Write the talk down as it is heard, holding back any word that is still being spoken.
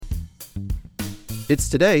It's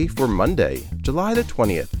today for Monday, July the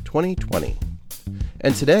 20th, 2020.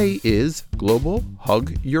 And today is Global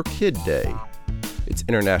Hug Your Kid Day. It's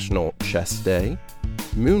International Chess Day,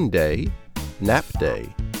 Moon Day, Nap Day,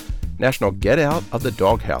 National Get Out of the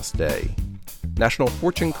Doghouse Day, National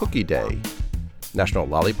Fortune Cookie Day, National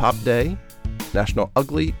Lollipop Day, National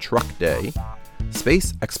Ugly Truck Day,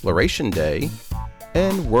 Space Exploration Day,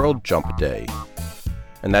 and World Jump Day.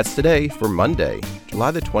 And that's today for Monday,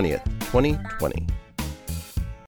 July the 20th, 2020.